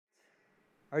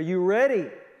Are you ready?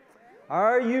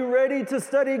 Are you ready to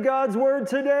study God's Word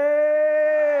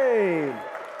today?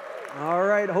 All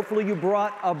right, hopefully you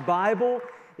brought a Bible.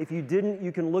 If you didn't,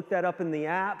 you can look that up in the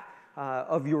app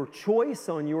of your choice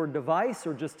on your device,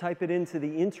 or just type it into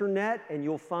the internet and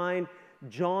you'll find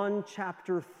John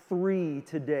chapter 3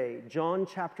 today. John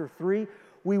chapter 3.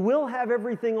 We will have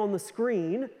everything on the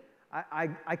screen.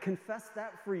 I confess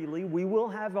that freely. We will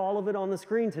have all of it on the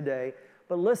screen today.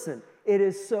 But listen, it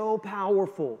is so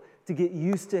powerful to get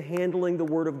used to handling the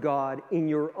Word of God in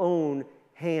your own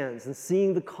hands and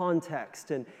seeing the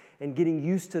context and getting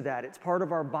used to that. It's part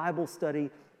of our Bible study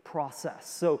process.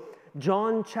 So,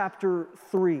 John chapter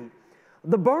 3.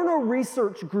 The Barna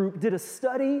Research Group did a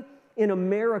study in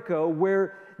America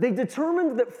where they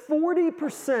determined that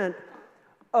 40%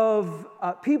 of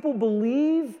people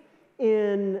believe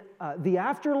in the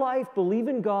afterlife, believe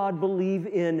in God, believe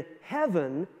in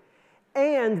heaven,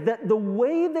 and that the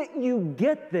way that you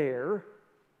get there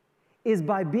is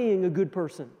by being a good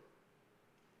person.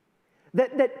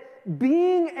 That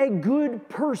being a good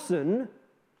person,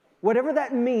 whatever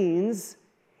that means,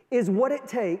 is what it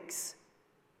takes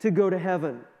to go to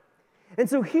heaven. And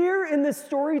so here in this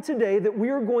story today that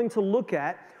we are going to look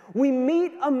at, we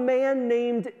meet a man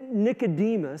named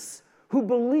Nicodemus who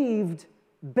believed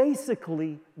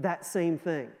basically that same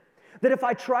thing. That if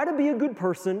I try to be a good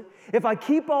person, if I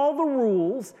keep all the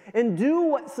rules and do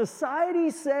what society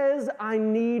says I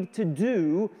need to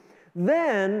do,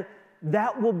 then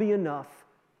that will be enough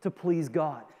to please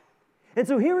God. And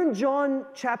so here in John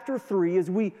chapter 3,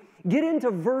 as we get into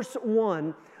verse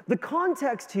 1, the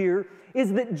context here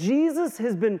is that Jesus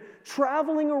has been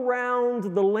traveling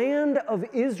around the land of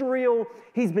Israel.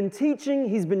 He's been teaching,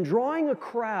 he's been drawing a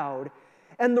crowd,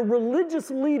 and the religious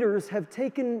leaders have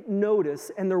taken notice,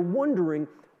 and they're wondering,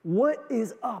 what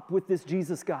is up with this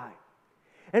Jesus guy?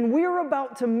 And we're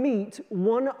about to meet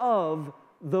one of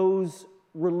those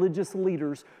religious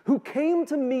leaders who came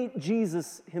to meet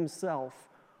Jesus himself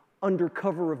under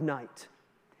cover of night.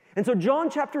 And so John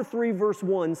chapter 3, verse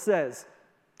 1 says,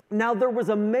 "Now there was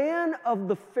a man of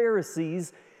the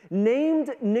Pharisees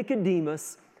named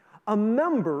Nicodemus, a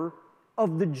member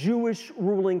of the Jewish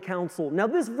ruling council." Now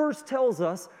this verse tells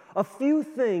us a few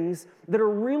things that are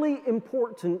really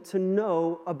important to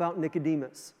know about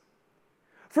Nicodemus.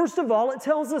 First of all, it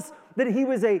tells us that he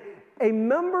was a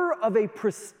member of a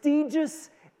prestigious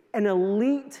and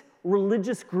elite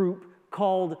religious group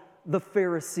called the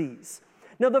Pharisees.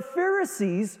 Now the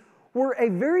Pharisees were a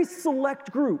very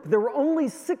select group. There were only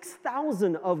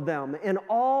 6,000 of them in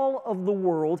all of the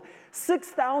world,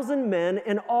 6,000 men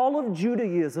in all of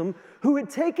Judaism who had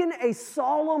taken a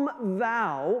solemn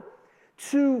vow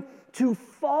to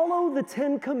follow the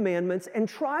 10 Commandments and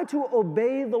try to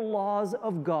obey the laws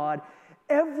of God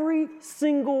every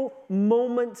single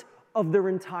moment of their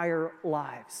entire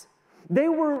lives. They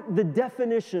were the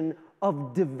definition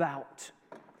of devout.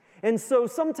 And so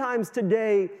sometimes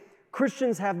today,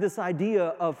 Christians have this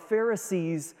idea of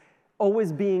Pharisees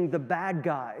always being the bad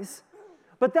guys,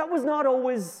 but that was not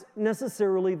always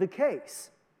necessarily the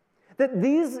case. That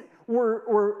these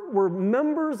were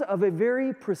members of a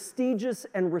very prestigious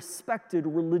and respected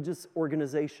religious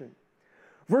organization.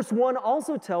 Verse 1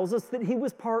 also tells us that he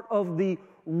was part of the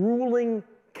ruling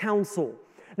council.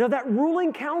 Now that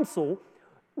ruling council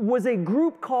was a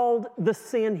group called the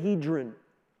Sanhedrin.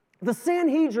 The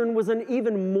Sanhedrin was an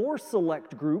even more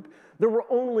select group. There were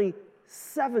only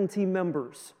 70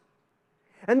 members.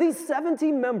 And these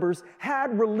 70 members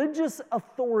had religious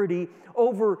authority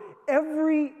over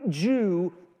every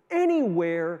Jew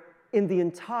anywhere in the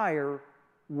entire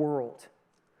world.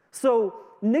 So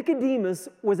Nicodemus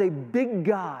was a big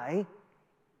guy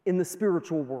in the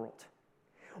spiritual world.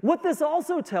 What this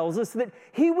also tells us that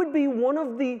he would be one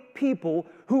of the people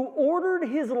who ordered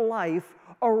his life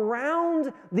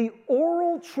around the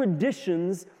oral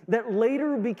traditions that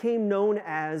later became known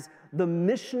as the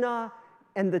Mishnah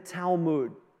and the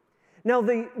Talmud. Now,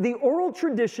 the oral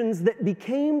traditions that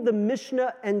became the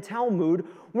Mishnah and Talmud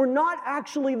were not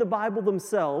actually the Bible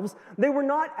themselves. They were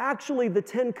not actually the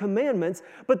 10 Commandments,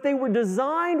 but they were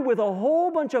designed with a whole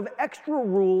bunch of extra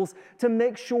rules to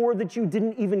make sure that you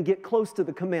didn't even get close to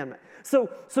the commandment. So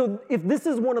if this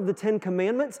is one of the 10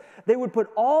 Commandments, they would put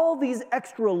all these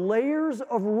extra layers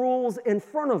of rules in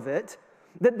front of it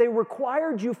that they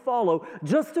required you follow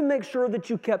just to make sure that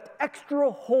you kept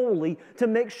extra holy, to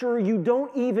make sure you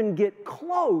don't even get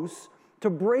close to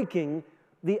breaking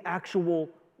the actual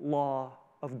law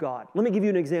of God. Let me give you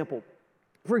an example.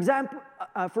 For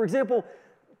example,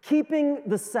 keeping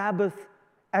the Sabbath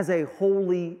as a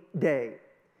holy day.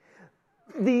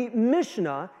 The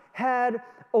Mishnah had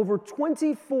over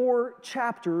 24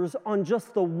 chapters on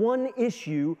just the one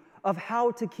issue of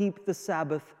how to keep the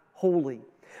Sabbath holy.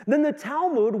 Then the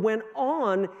Talmud went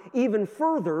on even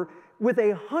further with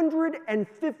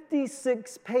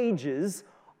 156 pages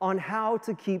on how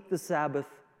to keep the Sabbath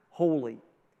holy.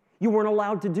 You weren't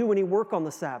allowed to do any work on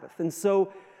the Sabbath. And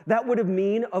so that would have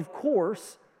mean, of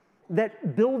course,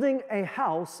 that building a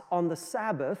house on the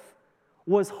Sabbath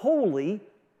was holy,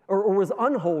 or was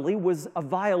unholy, was a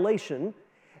violation.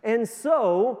 And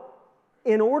so,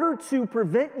 in order to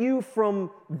prevent you from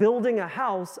building a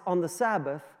house on the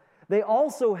Sabbath, they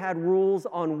also had rules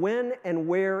on when and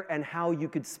where and how you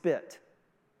could spit.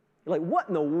 You're like, what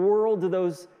in the world do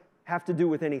those have to do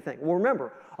with anything? Well,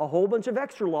 remember, a whole bunch of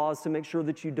extra laws to make sure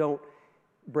that you don't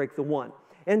break the one.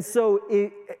 And so,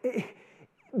 you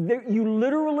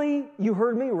literally, you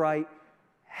heard me right,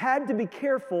 had to be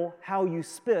careful how you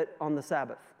spit on the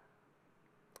Sabbath.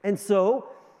 And so,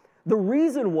 the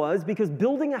reason was because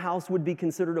building a house would be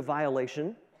considered a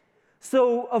violation.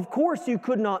 So, of course, you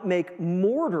could not make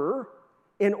mortar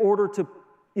in order to,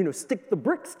 stick the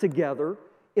bricks together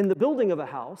in the building of a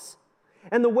house.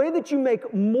 And the way that you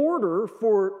make mortar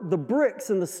for the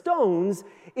bricks and the stones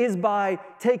is by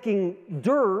taking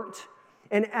dirt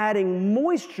and adding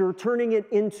moisture, turning it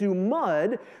into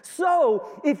mud.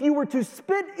 So, if you were to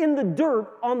spit in the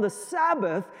dirt on the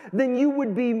Sabbath, then you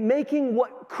would be making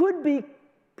what could be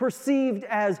perceived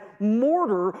as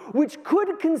mortar, which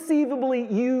could conceivably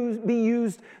be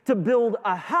used to build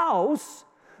a house.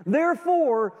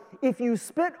 Therefore, if you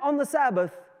spit on the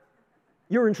Sabbath,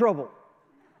 you're in trouble.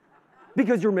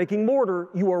 Because you're making mortar,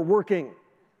 you are working.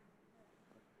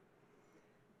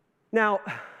 Now,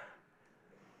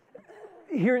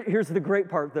 here's the great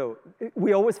part, though.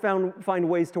 We always find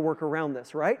ways to work around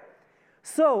this, right?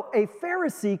 So, a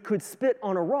Pharisee could spit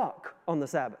on a rock on the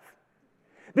Sabbath.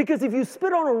 Because if you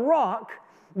spit on a rock,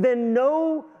 then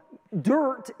no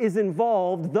dirt is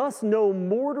involved, thus no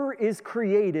mortar is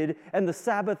created, and the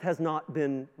Sabbath has not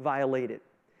been violated.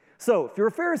 So, if you're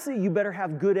a Pharisee, you better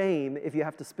have good aim if you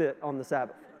have to spit on the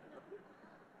Sabbath.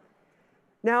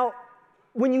 Now,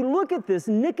 when you look at this,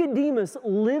 Nicodemus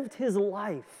lived his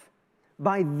life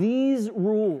by these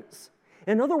rules.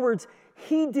 In other words,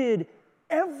 he did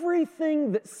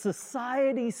everything that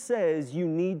society says you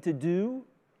need to do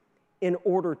in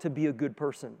order to be a good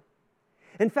person.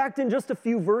 In fact, in just a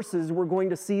few verses, we're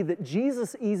going to see that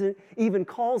Jesus even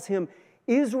calls him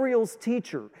Israel's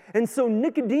teacher. And so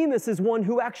Nicodemus is one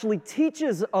who actually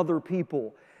teaches other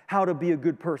people how to be a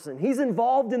good person. He's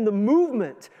involved in the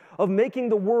movement of making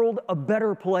the world a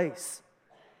better place.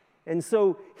 And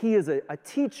so he is a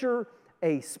teacher,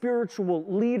 a spiritual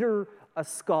leader, a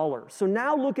scholar. So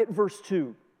now look at verse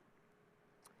 2.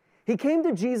 He came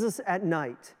to Jesus at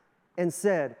night and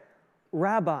said,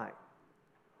 "Rabbi,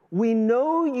 we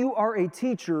know you are a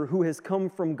teacher who has come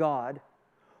from God,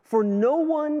 for no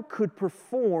one could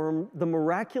perform the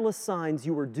miraculous signs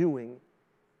you are doing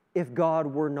if God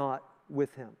were not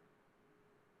with him."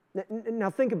 Now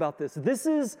think about this. This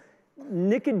is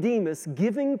Nicodemus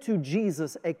giving to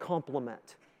Jesus a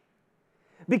compliment.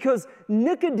 Because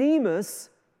Nicodemus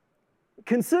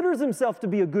considers himself to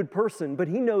be a good person, but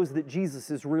he knows that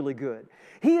Jesus is really good.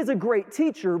 He is a great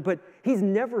teacher, but he's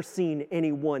never seen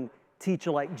anyone teach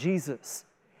like Jesus.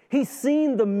 He's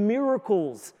seen the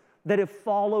miracles that have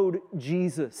followed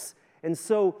Jesus. And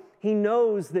so he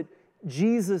knows that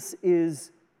Jesus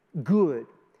is good.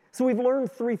 So we've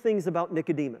learned three things about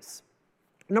Nicodemus.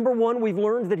 Number one, we've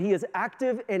learned that he is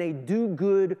active in a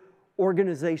do-good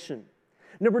organization.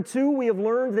 Number two, we have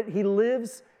learned that he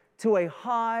lives to a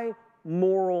high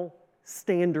moral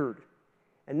standard.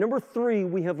 And number three,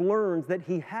 we have learned that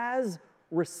he has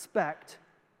respect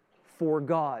for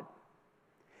God.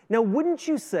 Now,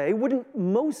 wouldn't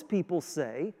most people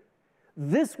say,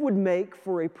 this would make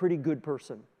for a pretty good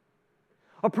person?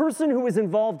 A person who is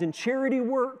involved in charity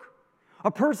work,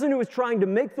 a person who is trying to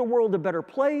make the world a better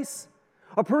place,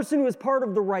 a person who is part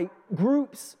of the right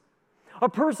groups, a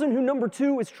person who, number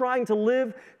two, is trying to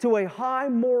live to a high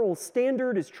moral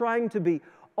standard, is trying to be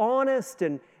honest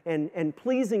and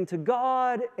pleasing to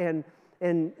God and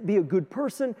be a good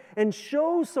person and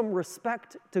show some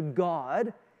respect to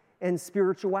God and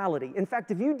spirituality. In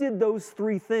fact, if you did those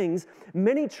three things,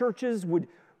 many churches would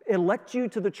elect you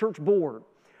to the church board.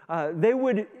 They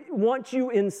would want you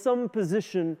in some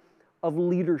position of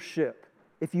leadership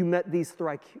if you met these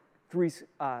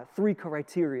three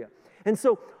criteria. And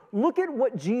so look at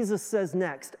what Jesus says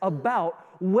next about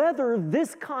whether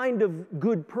this kind of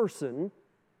good person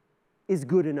is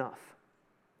good enough.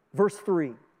 Verse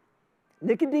 3.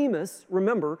 Nicodemus,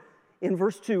 remember, in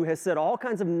verse 2, has said all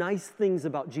kinds of nice things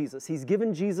about Jesus. He's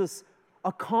given Jesus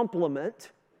a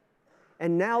compliment.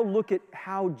 And now look at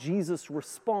how Jesus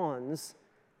responds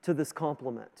to this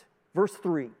compliment. Verse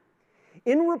 3.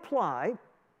 In reply,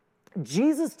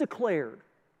 Jesus declared,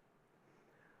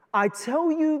 I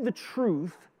tell you the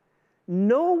truth,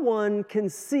 no one can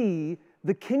see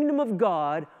the kingdom of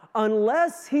God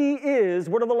unless he is,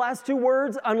 what are the last two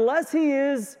words? Unless he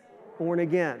is born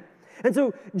again. And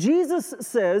so Jesus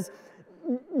says,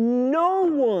 no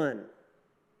one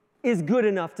is good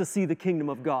enough to see the kingdom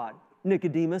of God.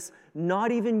 Nicodemus,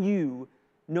 not even you,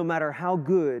 no matter how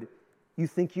good you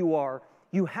think you are.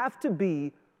 You have to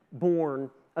be born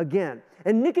again.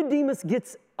 And Nicodemus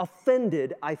gets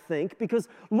offended, I think, because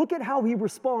look at how he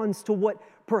responds to what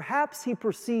perhaps he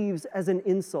perceives as an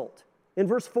insult. In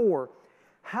verse 4,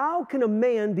 how can a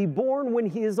man be born when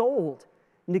he is old?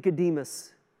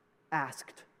 Nicodemus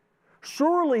asked.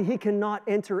 Surely he cannot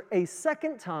enter a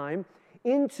second time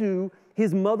into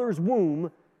his mother's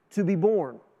womb to be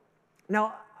born.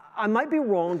 Now, I might be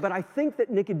wrong, but I think that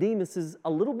Nicodemus is a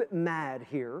little bit mad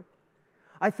here.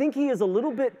 I think he is a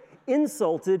little bit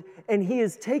insulted, and he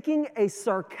is taking a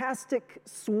sarcastic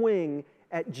swing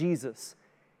at Jesus.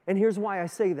 And here's why I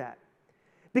say that.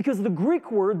 Because the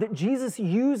Greek word that Jesus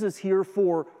uses here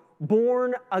for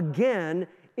born again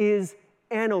is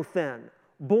anothen.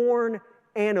 Born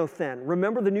anothen.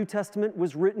 Remember, the New Testament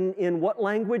was written in what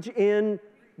language? In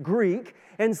Greek.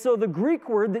 And so the Greek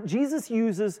word that Jesus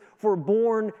uses for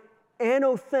born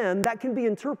anothen, that can be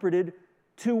interpreted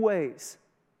two ways.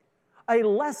 A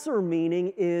lesser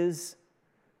meaning is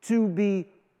to be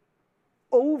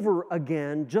over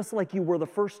again, just like you were the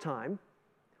first time,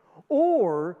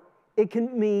 or it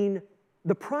can mean,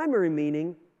 the primary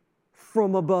meaning,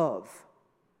 from above.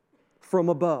 From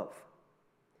above.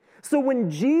 So when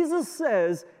Jesus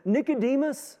says,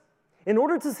 Nicodemus, in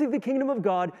order to see the kingdom of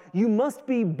God, you must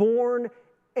be born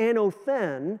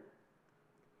anothen,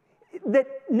 that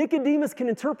Nicodemus can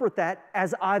interpret that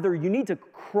as either you need to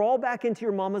crawl back into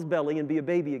your mama's belly and be a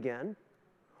baby again,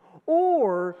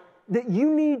 or that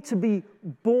you need to be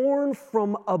born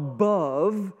from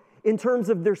above in terms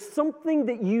of there's something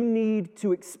that you need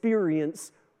to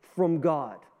experience from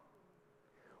God.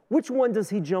 Which one does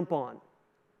he jump on?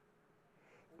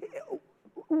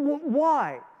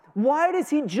 Why? Why does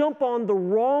he jump on the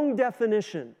wrong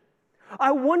definition?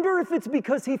 I wonder if it's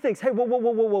because he thinks, hey,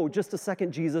 whoa, just a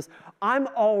second, Jesus. I'm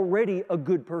already a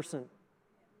good person.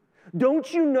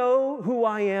 Don't you know who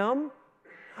I am?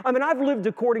 I mean, I've lived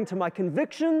according to my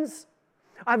convictions.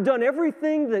 I've done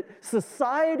everything that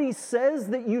society says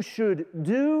that you should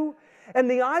do. And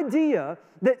the idea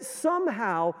that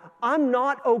somehow I'm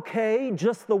not okay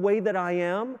just the way that I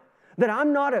am, that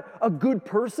I'm not a good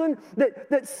person,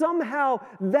 that somehow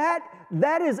that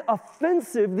is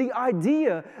offensive, the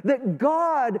idea that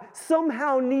God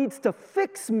somehow needs to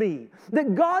fix me,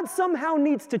 that God somehow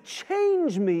needs to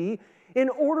change me in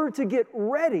order to get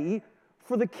ready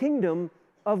for the kingdom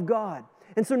of God.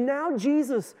 And so now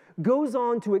Jesus goes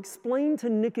on to explain to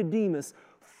Nicodemus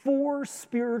 4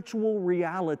 spiritual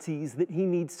realities that he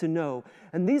needs to know.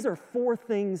 And these are 4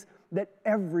 things that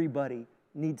everybody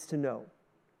needs to know.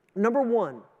 Number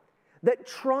 1, that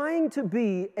trying to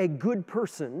be a good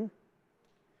person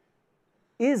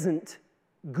isn't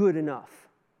good enough.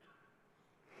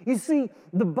 You see,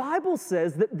 the Bible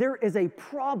says that there is a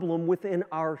problem within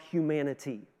our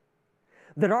humanity,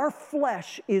 that our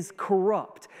flesh is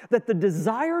corrupt, that the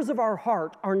desires of our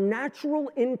heart, our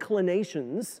natural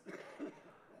inclinations,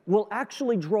 will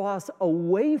actually draw us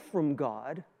away from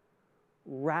God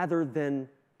rather than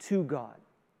to God.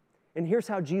 And here's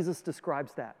how Jesus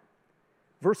describes that.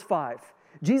 Verse 5,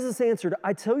 Jesus answered,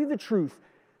 I tell you the truth,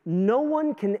 no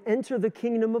one can enter the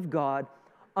kingdom of God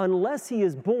unless he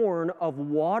is born of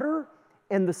water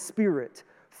and the Spirit.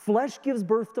 Flesh gives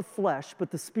birth to flesh,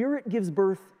 but the Spirit gives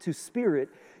birth to spirit.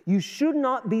 You should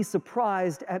not be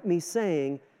surprised at me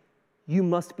saying, you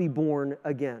must be born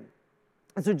again.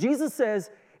 And so Jesus says,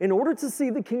 in order to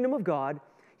see the kingdom of God,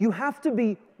 you have to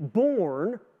be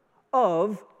born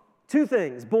of 2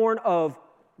 things, born of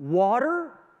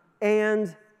water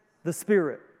and the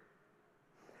Spirit.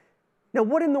 Now,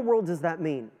 what in the world does that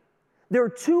mean? There are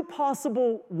 2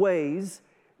 possible ways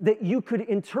that you could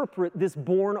interpret this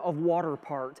born of water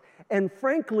part. And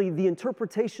frankly, the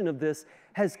interpretation of this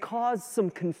has caused some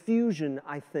confusion,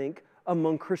 I think,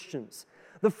 among Christians.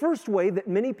 The first way that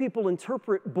many people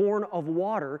interpret born of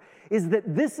water is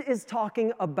that this is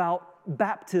talking about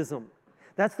baptism.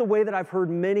 That's the way that I've heard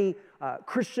many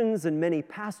Christians and many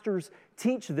pastors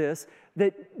teach this,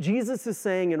 that Jesus is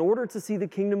saying in order to see the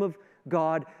kingdom of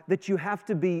God, that you have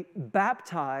to be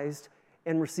baptized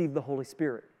and receive the Holy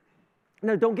Spirit.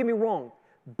 Now, don't get me wrong.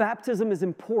 Baptism is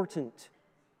important,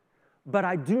 but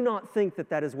I do not think that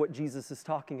that is what Jesus is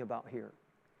talking about here.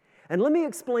 And let me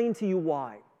explain to you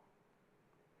why.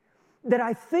 That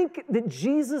I think that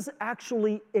Jesus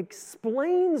actually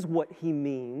explains what he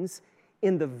means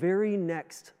in the very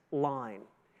next line.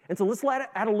 And so let's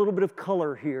add a little bit of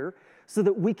color here so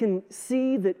that we can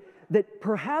see that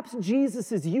perhaps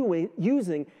Jesus is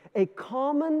using a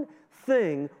common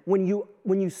thing when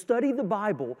you study the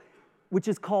Bible, which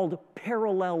is called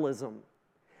parallelism.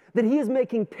 That he is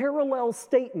making parallel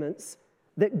statements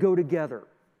that go together.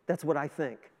 That's what I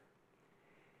think.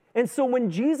 And so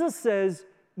when Jesus says,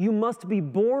 you must be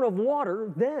born of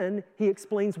water, then he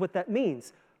explains what that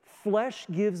means. Flesh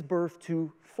gives birth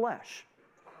to flesh.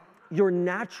 Your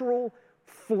natural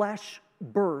flesh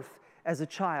birth as a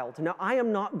child. Now, I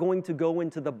am not going to go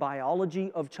into the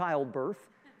biology of childbirth,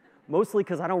 mostly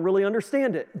because I don't really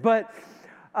understand it. But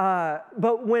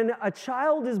when a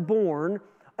child is born,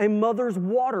 a mother's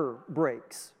water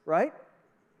breaks, right?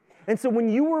 And so when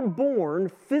you were born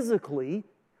physically,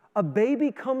 a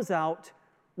baby comes out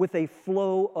with a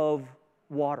flow of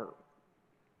water.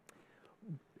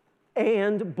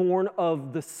 And born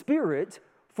of the Spirit,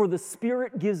 for the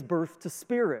Spirit gives birth to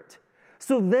spirit.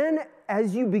 So then,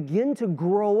 as you begin to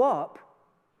grow up,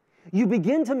 you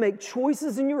begin to make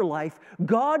choices in your life,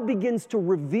 God begins to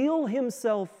reveal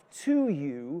himself to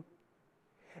you,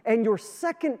 and your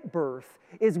second birth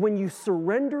is when you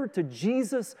surrender to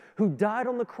Jesus, who died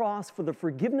on the cross for the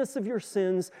forgiveness of your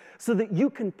sins, so that you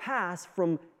can pass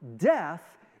from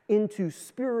death into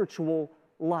spiritual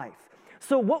life.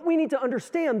 So what we need to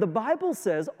understand, the Bible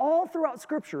says all throughout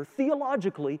Scripture,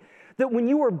 theologically, that when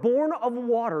you were born of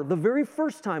water, the very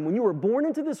first time, when you were born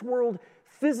into this world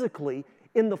physically,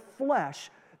 in the flesh,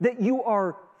 that you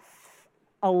are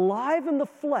alive in the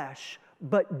flesh,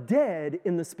 but dead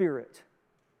in the Spirit.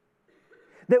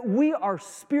 That we are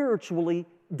spiritually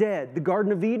dead. The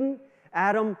Garden of Eden,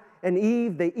 Adam and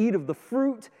Eve, they eat of the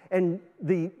fruit, and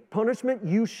the punishment,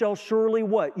 you shall surely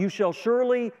what? You shall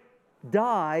surely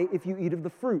die if you eat of the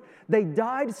fruit. They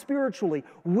died spiritually.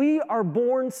 We are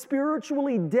born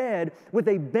spiritually dead with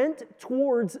a bent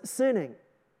towards sinning.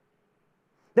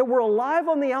 That we're alive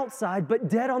on the outside, but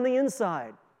dead on the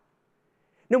inside.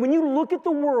 Now, when you look at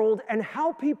the world and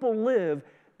how people live,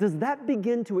 does that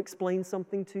begin to explain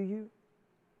something to you?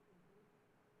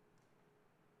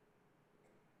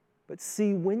 But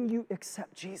see, when you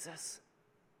accept Jesus,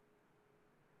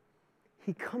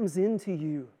 he comes into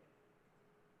you.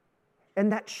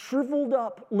 And that shriveled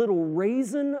up little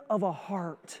raisin of a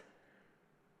heart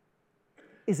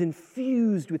is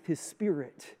infused with his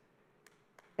Spirit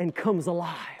and comes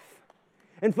alive.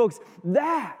 And folks,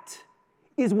 that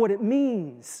is what it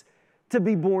means to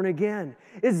be born again.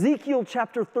 Ezekiel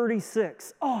chapter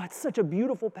 36. Oh, it's such a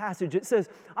beautiful passage. It says,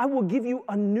 I will give you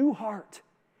a new heart,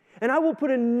 and I will put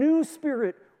a new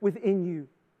spirit within you.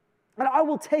 And I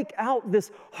will take out this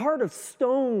heart of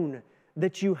stone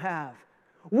that you have.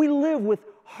 We live with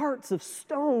hearts of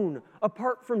stone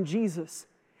apart from Jesus.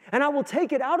 And I will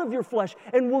take it out of your flesh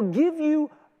and will give you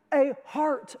a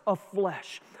heart of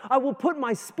flesh. I will put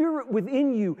my Spirit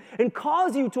within you and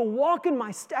cause you to walk in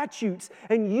my statutes,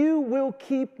 and you will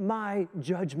keep my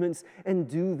judgments and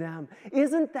do them.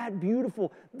 Isn't that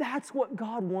beautiful? That's what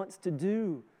God wants to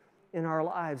do in our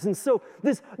lives. And so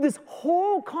this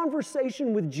whole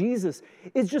conversation with Jesus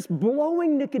is just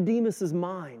blowing Nicodemus's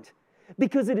mind,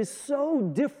 because it is so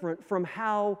different from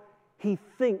how he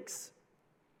thinks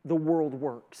the world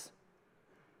works.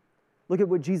 Look at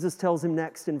what Jesus tells him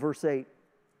next in verse 8.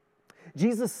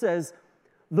 Jesus says,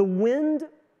 the wind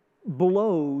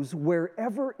blows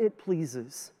wherever it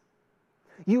pleases.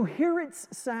 You hear its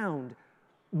sound,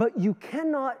 but you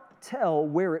cannot tell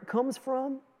where it comes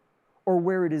from or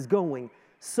where it is going.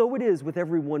 So it is with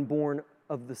everyone born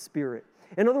of the Spirit.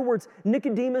 In other words,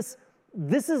 Nicodemus,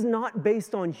 this is not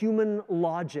based on human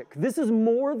logic. This is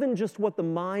more than just what the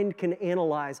mind can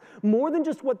analyze, more than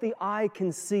just what the eye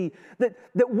can see. That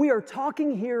we are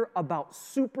talking here about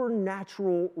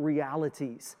supernatural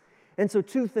realities. And so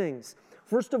two things.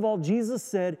 First of all, Jesus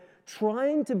said,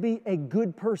 trying to be a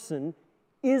good person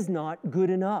is not good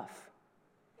enough.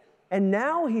 And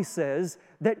now he says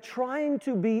that trying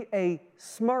to be a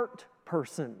smart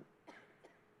person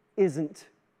isn't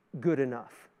good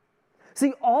enough.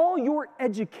 See, all your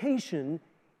education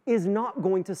is not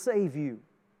going to save you.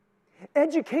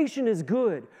 Education is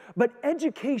good, but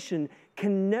education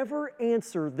can never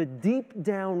answer the deep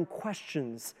down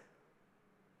questions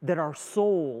that our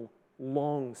soul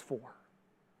longs for.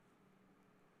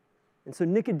 And so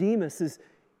Nicodemus is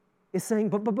saying,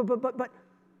 but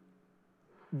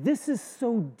this is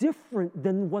so different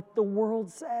than what the world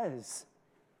says.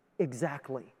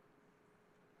 exactly.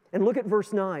 And look at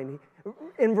verse 9.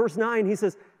 In verse 9, he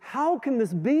says, how can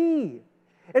this be?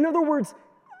 In other words,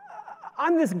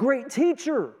 I'm this great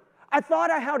teacher. I thought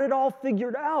I had it all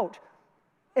figured out.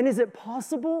 And is it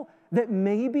possible that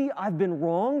maybe I've been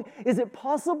wrong? Is it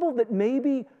possible that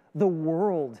maybe the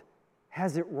world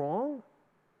has it wrong?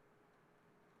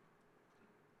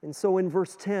 And so in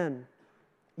verse 10,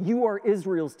 you are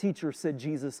Israel's teacher, said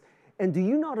Jesus, and do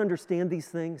you not understand these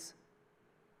things?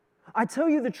 I tell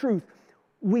you the truth,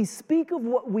 we speak of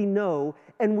what we know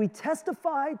and we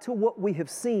testify to what we have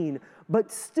seen,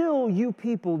 but still you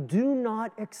people do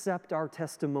not accept our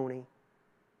testimony.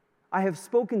 I have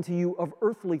spoken to you of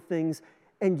earthly things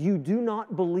and you do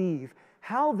not believe.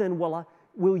 How then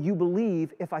will you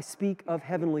believe if I speak of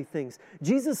heavenly things?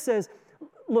 Jesus says,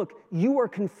 look, you are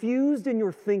confused in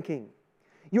your thinking.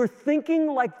 You're thinking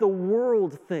like the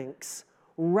world thinks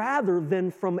rather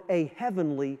than from a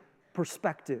heavenly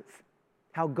perspective,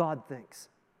 how God thinks.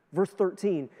 Verse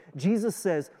 13, Jesus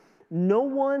says, no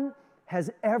one has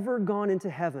ever gone into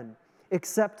heaven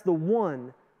except the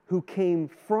one who came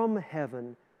from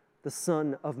heaven, the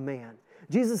Son of Man.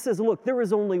 Jesus says, look, there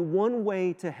is only one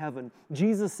way to heaven.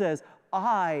 Jesus says,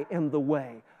 I am the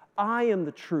way. I am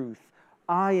the truth.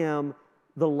 I am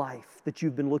the life that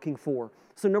you've been looking for.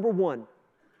 So number one,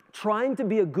 trying to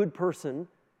be a good person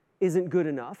isn't good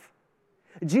enough.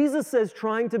 Jesus says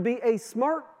trying to be a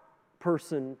smart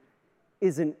person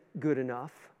isn't good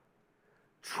enough.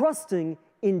 Trusting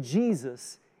in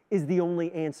Jesus is the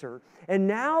only answer. And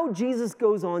now Jesus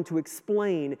goes on to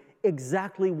explain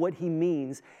exactly what he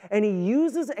means. And he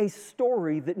uses a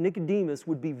story that Nicodemus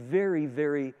would be very,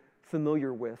 very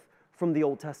familiar with from the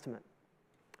Old Testament.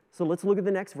 So let's look at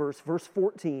the next verse, verse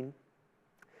 14.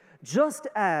 Just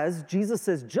as, Jesus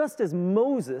says, just as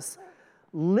Moses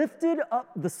lifted up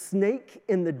the snake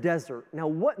in the desert. Now,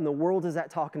 what in the world is that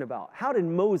talking about? How did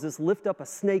Moses lift up a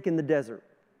snake in the desert?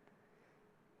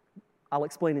 I'll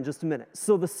explain in just a minute.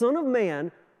 So the Son of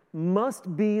Man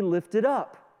must be lifted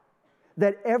up,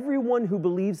 that everyone who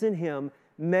believes in him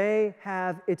may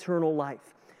have eternal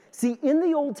life. See, in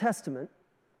the Old Testament,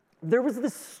 there was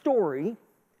this story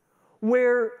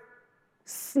where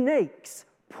snakes,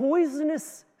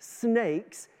 poisonous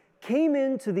snakes, came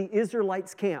into the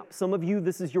Israelites' camp. Some of you,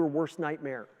 this is your worst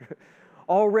nightmare.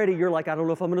 Already you're like, I don't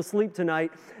know if I'm going to sleep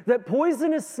tonight. That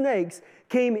poisonous snakes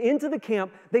came into the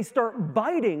camp. They start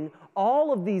biting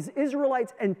all of these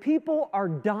Israelites, and people are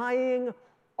dying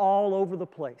all over the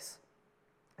place.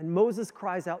 And Moses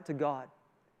cries out to God.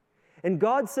 And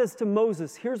God says to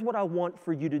Moses, here's what I want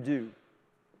for you to do.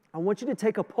 I want you to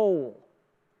take a pole.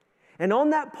 And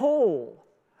on that pole,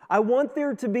 I want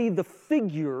there to be the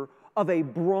figure of a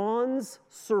bronze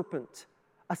serpent,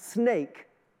 a snake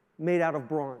made out of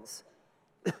bronze.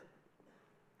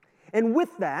 And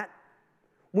with that,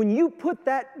 when you put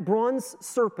that bronze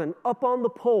serpent up on the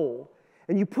pole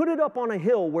and you put it up on a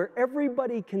hill where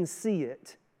everybody can see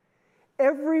it,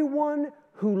 everyone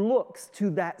who looks to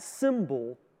that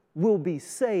symbol will be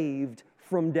saved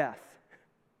from death.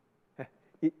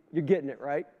 You're getting it,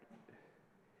 right?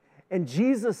 And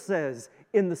Jesus says,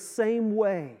 in the same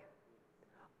way,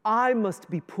 I must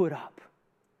be put up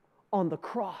on the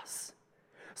cross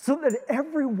so that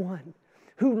everyone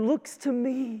who looks to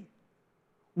me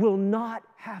will not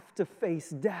have to face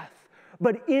death,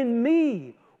 but in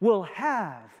me will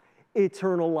have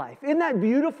eternal life. Isn't that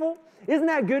beautiful? Isn't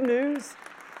that good news?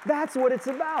 That's what it's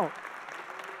about.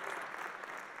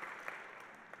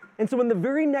 And so in the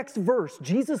very next verse,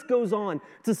 Jesus goes on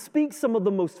to speak some of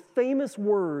the most famous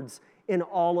words in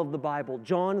all of the Bible.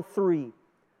 John 3,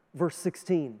 verse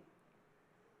 16.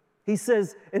 He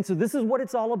says, and so this is what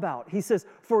it's all about. He says,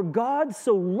 for God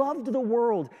so loved the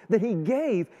world that he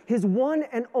gave his one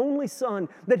and only Son,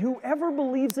 that whoever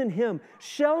believes in him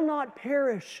shall not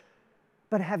perish,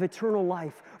 but have eternal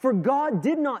life. For God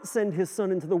did not send his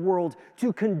Son into the world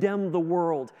to condemn the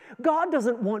world. God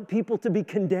doesn't want people to be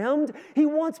condemned. He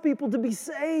wants people to be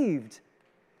saved.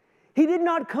 He did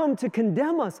not come to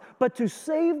condemn us, but to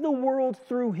save the world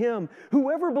through him.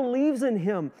 Whoever believes in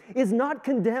him is not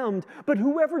condemned, but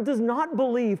whoever does not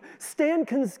believe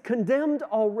stands condemned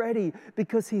already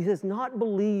because he has not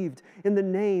believed in the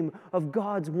name of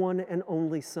God's one and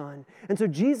only Son. And so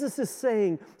Jesus is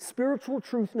saying, spiritual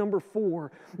truth number 4,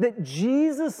 that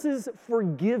Jesus'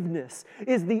 forgiveness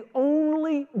is the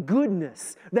only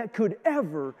goodness that could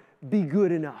ever be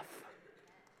good enough.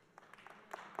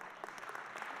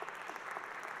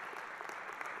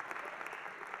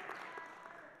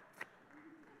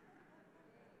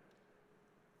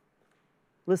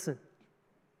 Listen,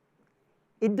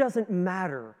 it doesn't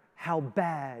matter how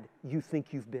bad you think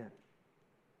you've been.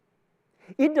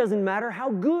 It doesn't matter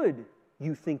how good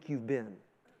you think you've been.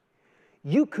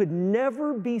 You could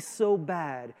never be so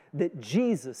bad that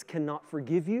Jesus cannot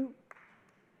forgive you.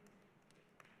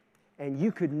 And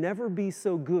you could never be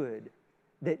so good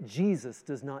that Jesus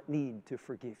does not need to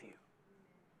forgive you.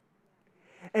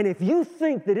 And if you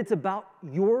think that it's about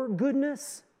your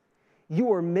goodness,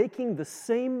 you are making the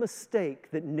same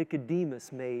mistake that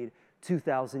Nicodemus made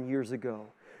 2,000 years ago.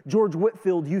 George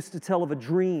Whitefield used to tell of a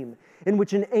dream in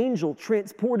which an angel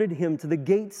transported him to the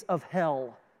gates of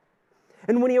hell.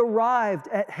 And when he arrived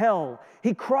at hell,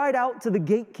 he cried out to the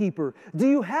gatekeeper, "Do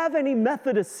you have any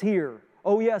Methodists here?"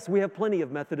 "Oh yes, we have plenty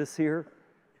of Methodists here."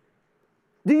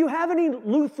 "Do you have any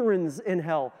Lutherans in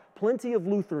hell?" "Plenty of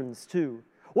Lutherans too."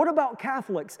 "What about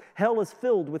Catholics?" "Hell is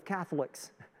filled with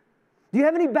Catholics." "Do you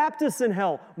have any Baptists in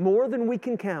hell?" "More than we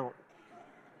can count."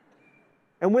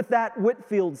 And with that,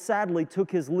 Whitefield sadly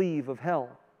took his leave of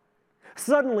hell.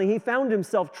 Suddenly, he found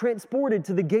himself transported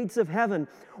to the gates of heaven,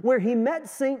 where he met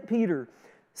St. Peter.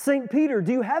 "St. Peter,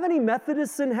 do you have any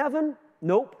Methodists in heaven?"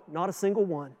 "Nope, not a single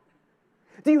one."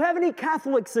 "Do you have any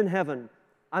Catholics in heaven?"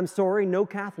 "I'm sorry, no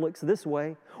Catholics this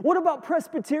way." "What about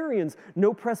Presbyterians?"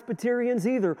 "No Presbyterians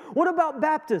either." "What about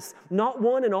Baptists?" "Not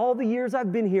one in all the years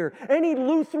I've been here." "Any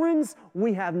Lutherans?"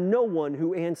 "We have no one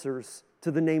who answers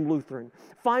to the name Lutheran."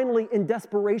 Finally, in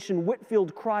desperation,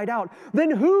 Whitefield cried out, "Then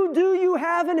who do you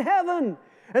have in heaven?"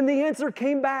 And the answer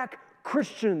came back,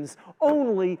 "Christians,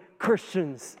 only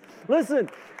Christians." Listen,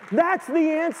 that's the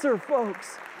answer,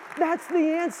 folks. That's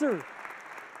the answer.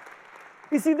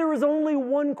 You see, there is only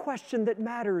one question that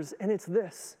matters, and it's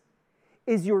this: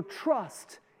 is your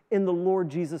trust in the Lord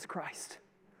Jesus Christ?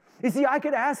 You see, I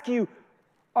could ask you,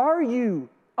 are you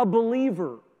a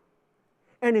believer?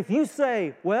 And if you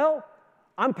say, "Well,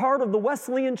 I'm part of the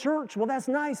Wesleyan church," well, that's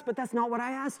nice, but that's not what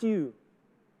I asked you.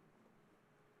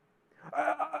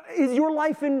 Is your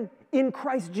life in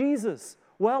Christ Jesus?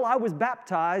 "Well, I was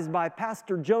baptized by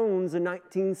Pastor Jones in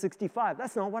 1965.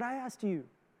 That's not what I asked you.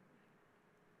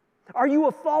 Are you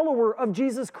a follower of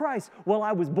Jesus Christ? "Well,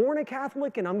 I was born a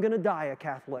Catholic and I'm going to die a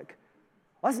Catholic."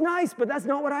 That's nice, but that's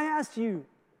not what I asked you.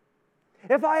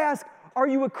 If I ask, "Are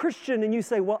you a Christian?" and you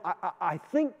say, "Well, I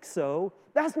think so,"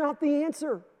 that's not the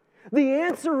answer. The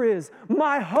answer is,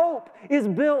 my hope is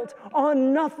built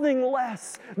on nothing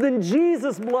less than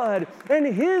Jesus' blood and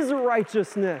His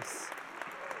righteousness.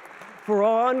 "For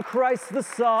on Christ the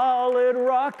solid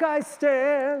rock I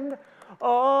stand,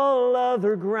 all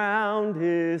other ground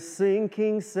is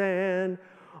sinking sand.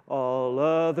 All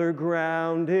other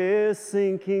ground is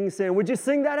sinking sand." Would you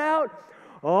sing that out?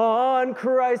 "On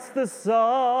Christ the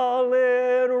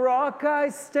solid rock I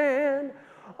stand,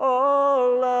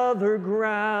 all other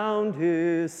ground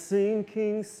is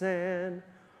sinking sand.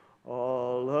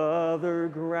 All other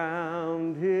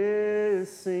ground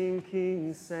is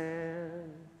sinking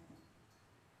sand."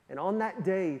 And on that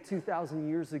day, 2,000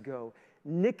 years ago,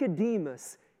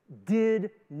 Nicodemus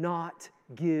did not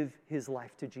give his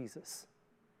life to Jesus.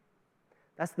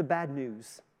 That's the bad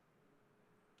news.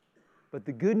 But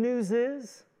the good news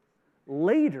is,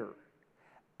 later,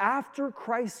 after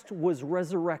Christ was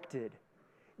resurrected,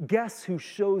 guess who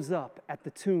shows up at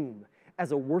the tomb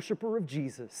as a worshiper of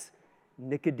Jesus?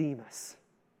 Nicodemus.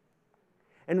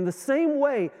 And in the same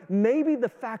way, maybe the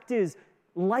fact is,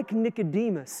 like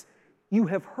Nicodemus, you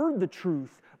have heard the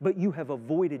truth, but you have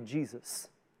avoided Jesus.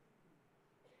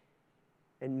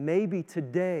 And maybe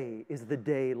today is the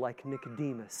day, like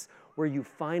Nicodemus, where you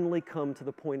finally come to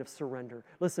the point of surrender.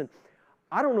 Listen,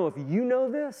 I don't know if you know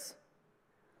this,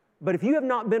 but if you have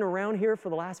not been around here for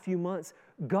the last few months,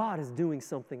 God is doing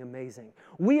something amazing.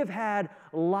 We have had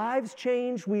lives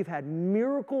changed. We've had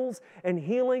miracles and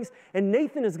healings. And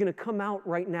Nathan is going to come out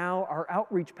right now, our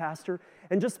outreach pastor,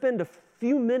 and just spend a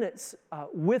few minutes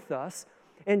with us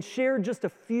and share just a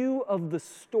few of the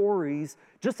stories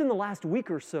just in the last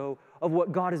week or so of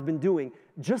what God has been doing,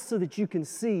 just so that you can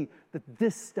see that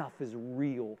this stuff is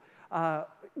real.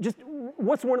 Just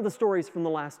what's one of the stories from the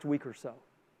last week or so?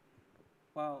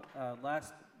 Well,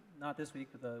 not this week,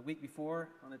 but the week before,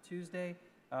 on a Tuesday,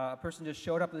 a person just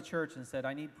showed up at the church and said,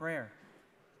 "I need prayer."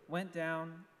 Went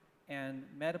down and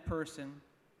met a person,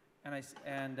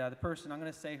 and the person, I'm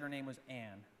going to say her name was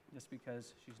Ann, just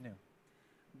because she's new.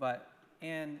 But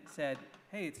Ann said,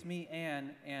 "Hey, it's me,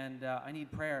 Ann, and I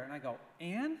need prayer." And I go,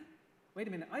 "Ann? Wait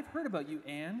a minute, I've heard about you,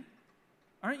 Ann.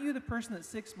 Aren't you the person that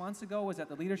 6 months ago was at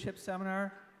the leadership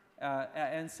seminar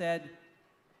and said,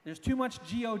 'There's too much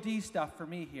GOD stuff for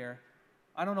me here.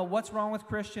 I don't know what's wrong with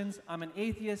Christians. I'm an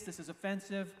atheist. This is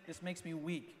offensive. This makes me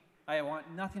weak. I want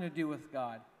nothing to do with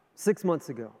God.'" 6 months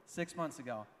ago. 6 months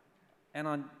ago. And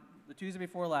on the Tuesday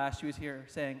before last, she was here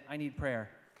saying, "I need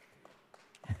prayer."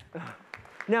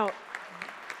 Now,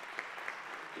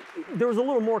 there was a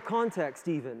little more context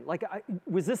even. Like,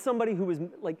 was this somebody who was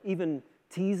like even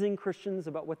teasing Christians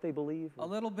about what they believe? A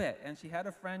little bit. And she had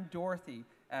a friend, Dorothy,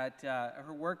 at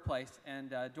her workplace.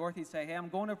 And Dorothy'd say, hey, I'm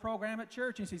going to a program at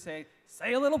church. And she'd say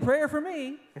a little prayer for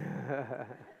me.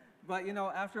 But,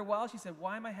 after a while, she said,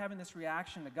 why am I having this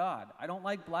reaction to God? I don't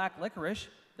like black licorice.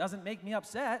 Doesn't make me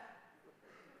upset.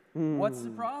 What's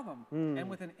the problem? And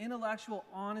with an intellectual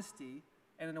honesty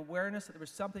and an awareness that there was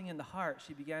something in the heart,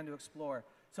 she began to explore.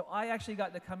 So I actually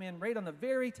got to come in right on the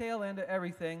very tail end of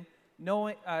everything,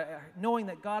 knowing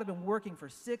that God had been working for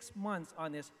 6 months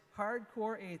on this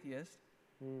hardcore atheist,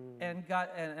 and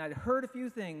I'd heard a few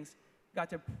things, got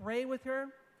to pray with her.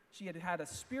 She had had a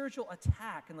spiritual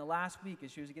attack in the last week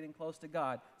as she was getting close to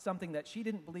God, something that she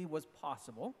didn't believe was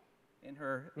possible in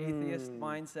her atheist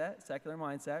mindset, secular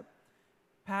mindset.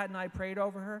 Pat and I prayed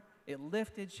over her. It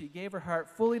lifted. She gave her heart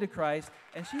fully to Christ,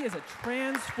 and she is a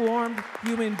transformed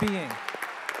human being.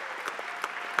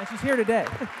 And she's here today.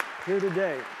 Here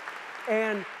today.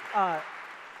 And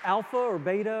alpha or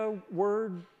beta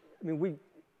word,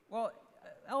 Well,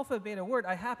 alpha, beta word,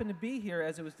 I happened to be here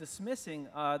as it was dismissing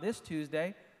this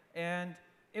Tuesday, and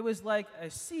it was like a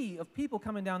sea of people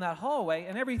coming down that hallway,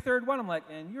 and every third one I'm like,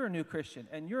 and you're a new Christian,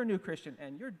 and you're a new Christian,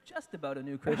 and you're just about a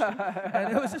new Christian.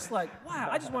 And it was just like, wow,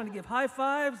 I just wanted to give high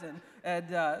fives, and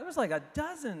there was like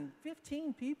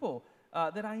 15 people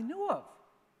that I knew of.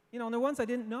 And the ones I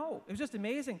didn't know. It was just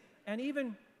amazing. And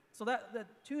even, so that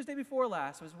Tuesday before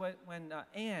last was when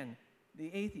Ann, the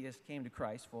atheist, came to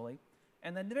Christ fully.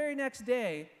 And then the very next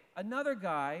day, another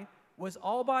guy was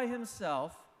all by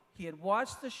himself. He had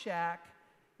watched The Shack.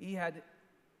 He had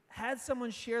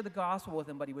someone share the gospel with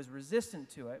him, but he was resistant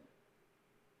to it.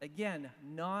 Again,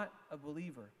 not a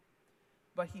believer.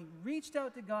 But he reached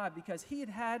out to God because he had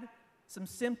had some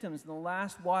symptoms in the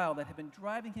last while that had been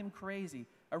driving him crazy.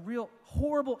 A real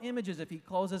horrible images if he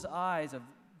closed his eyes of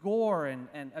gore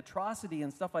and atrocity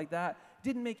and stuff like that.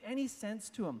 Didn't make any sense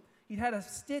to him. He'd had a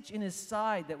stitch in his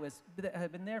side that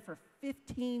had been there for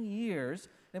 15 years,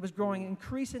 and it was growing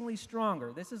increasingly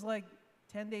stronger. This is like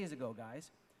 10 days ago,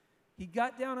 guys. He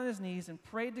got down on his knees and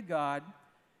prayed to God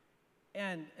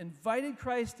and invited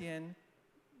Christ in,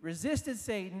 resisted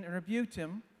Satan and rebuked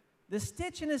him. The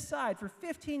stitch in his side for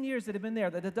 15 years that had been there,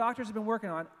 that the doctors had been working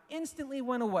on, instantly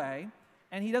went away,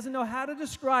 and he doesn't know how to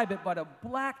describe it, but a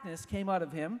blackness came out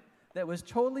of him that was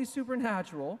totally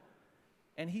supernatural,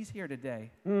 and he's here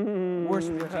today,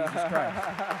 worshiping Jesus Christ.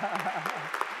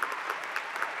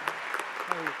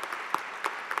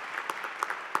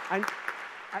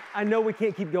 I know we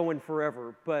can't keep going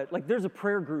forever, but there's a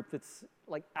prayer group that's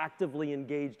actively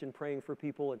engaged in praying for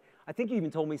people, and I think you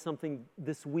even told me something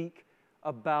this week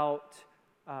about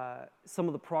some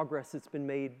of the progress that's been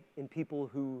made in people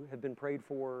who have been prayed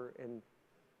for. And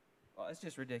well, it's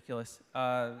just ridiculous.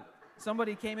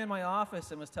 Somebody came in my office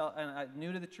and was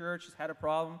new to the church, had a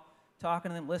problem,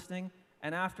 talking to them, listening,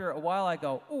 and after a while I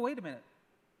go, oh, wait a minute,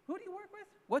 who do you work with?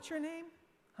 What's your name?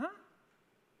 Huh?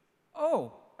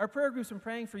 Oh, our prayer group's been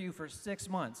praying for you for 6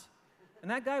 months.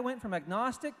 And that guy went from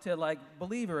agnostic to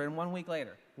believer in 1 week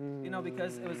later,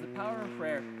 because it was the power of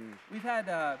prayer. We've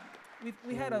had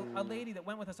we had a lady that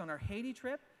went with us on our Haiti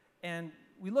trip, and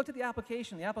we looked at the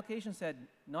application. The application said,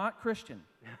 not Christian.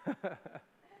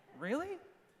 Really?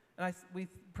 And we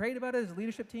prayed about it as a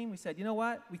leadership team. We said, you know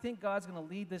what? We think God's going to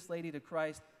lead this lady to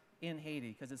Christ in Haiti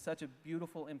because it's such a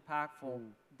beautiful, impactful,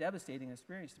 devastating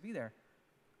experience to be there.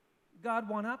 God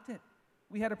one-upped it.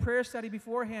 We had a prayer study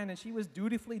beforehand, and she was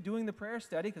dutifully doing the prayer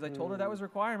study because I told her that was a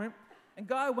requirement. And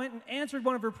God went and answered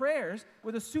one of her prayers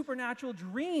with a supernatural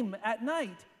dream at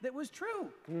night that was true.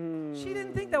 She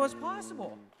didn't think that was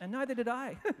possible, and neither did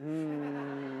I.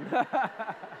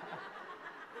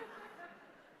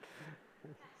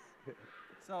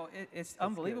 So it's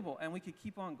unbelievable, and we could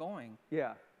keep on going.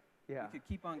 Yeah. We could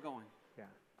keep on going. Yeah.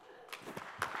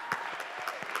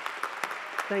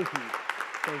 Thank you.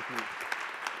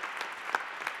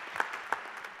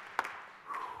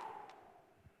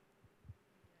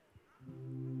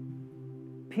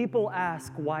 People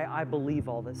ask why I believe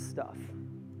all this stuff.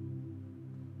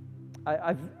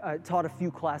 I've taught a few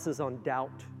classes on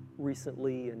doubt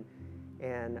recently,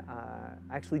 and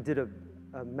I actually did a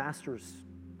master's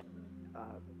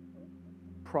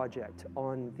project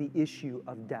on the issue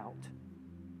of doubt.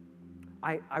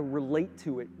 I relate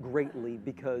to it greatly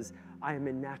because I am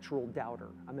a natural doubter.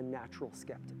 I'm a natural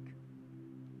skeptic.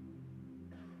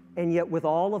 And yet, with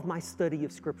all of my study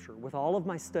of Scripture, with all of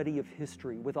my study of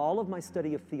history, with all of my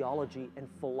study of theology and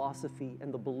philosophy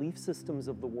and the belief systems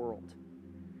of the world,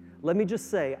 let me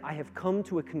just say, I have come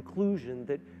to a conclusion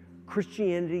that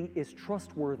Christianity is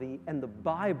trustworthy and the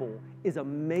Bible is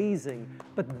amazing,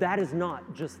 but that is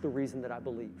not just the reason that I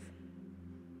believe.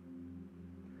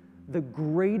 The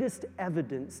greatest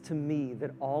evidence to me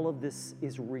that all of this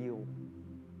is real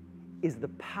is the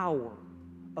power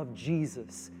of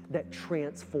Jesus that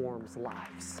transforms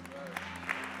lives.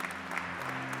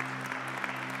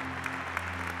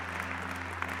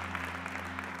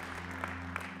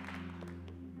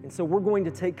 And so we're going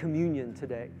to take communion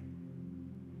today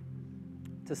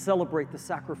to celebrate the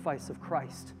sacrifice of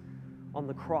Christ on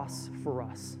the cross for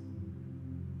us.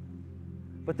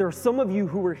 But there are some of you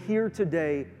who are here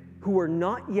today who are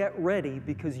not yet ready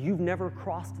because you've never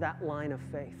crossed that line of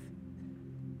faith.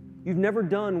 You've never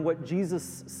done what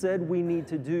Jesus said we need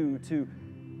to do to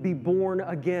be born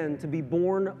again, to be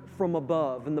born from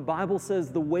above. And the Bible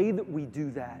says the way that we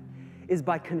do that is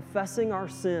by confessing our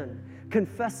sin,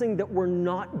 confessing that we're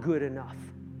not good enough,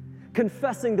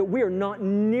 confessing that we are not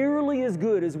nearly as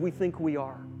good as we think we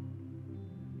are,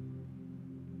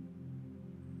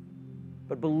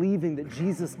 but believing that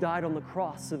Jesus died on the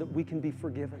cross so that we can be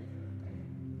forgiven.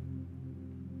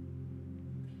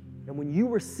 And when you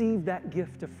receive that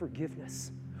gift of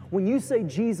forgiveness, when you say,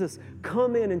 Jesus,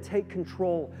 come in and take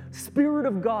control, Spirit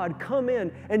of God, come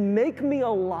in and make me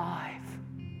alive,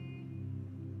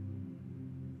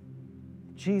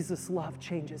 Jesus' love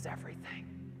changes everything.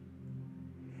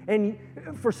 And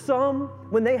for some,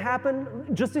 when they happen,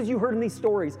 just as you heard in these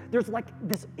stories, there's like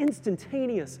this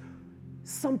instantaneous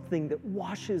something that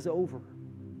washes over.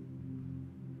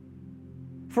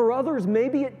 For others,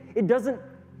 maybe it doesn't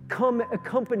come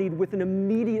accompanied with an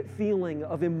immediate feeling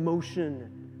of emotion.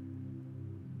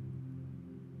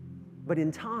 But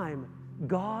in time,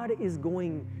 God is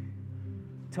going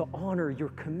to honor your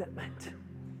commitment.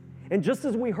 And just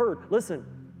as we heard, listen,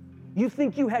 you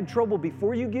think you had trouble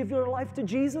before you give your life to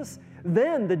Jesus?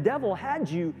 Then the devil had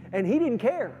you and he didn't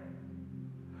care.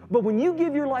 But when you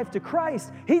give your life to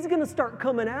Christ, he's going to start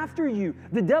coming after you.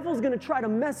 The devil's going to try to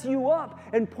mess you up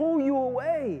and pull you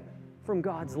away from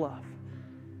God's love.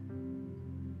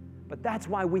 But that's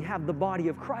why we have the body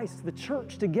of Christ, the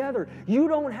church, together. You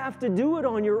don't have to do it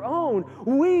on your own.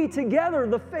 We together,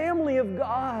 the family of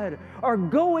God, are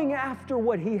going after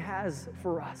what he has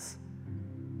for us.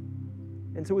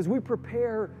 And so as we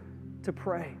prepare to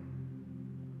pray,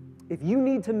 if you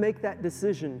need to make that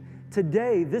decision,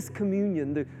 today, this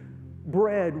communion, the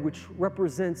bread which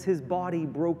represents his body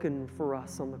broken for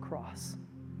us on the cross,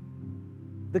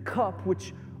 the cup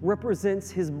which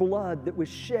represents his blood that was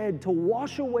shed to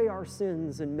wash away our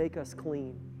sins and make us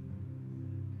clean.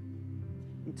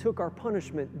 He took our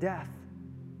punishment, death,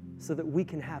 so that we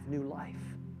can have new life.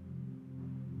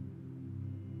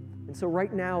 And so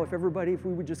right now, if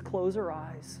we would just close our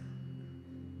eyes,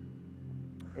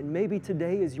 and maybe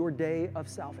today is your day of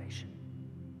salvation.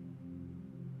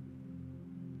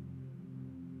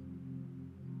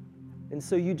 And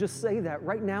so you just say that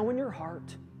right now in your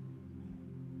heart.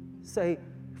 Say,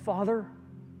 Father,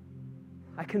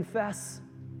 I confess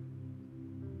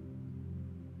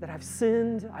that I've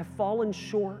sinned, I've fallen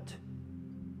short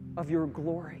of your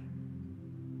glory.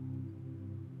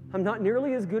 I'm not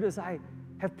nearly as good as I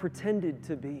have pretended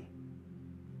to be.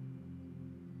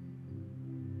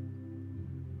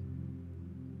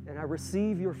 And I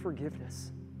receive your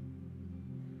forgiveness.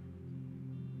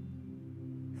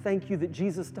 Thank you that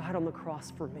Jesus died on the cross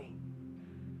for me.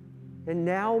 And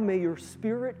now may your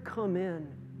Spirit come in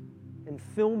and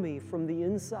fill me from the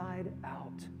inside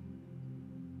out.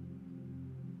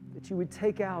 That you would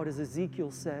take out, as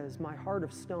Ezekiel says, my heart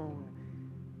of stone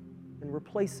and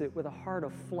replace it with a heart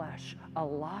of flesh,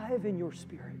 alive in your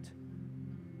Spirit.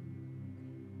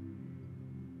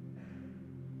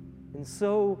 And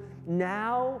so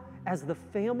now, as the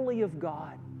family of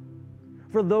God,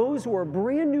 for those who are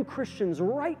brand new Christians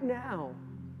right now,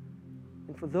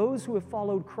 and for those who have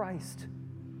followed Christ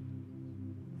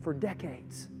for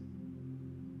decades,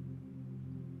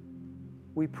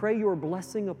 we pray your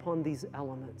blessing upon these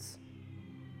elements.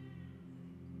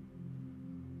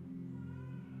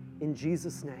 In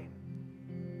Jesus' name,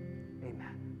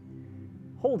 amen.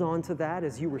 Hold on to that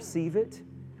as you receive it,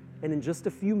 and in just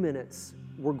a few minutes,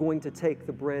 we're going to take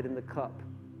the bread and the cup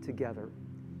together.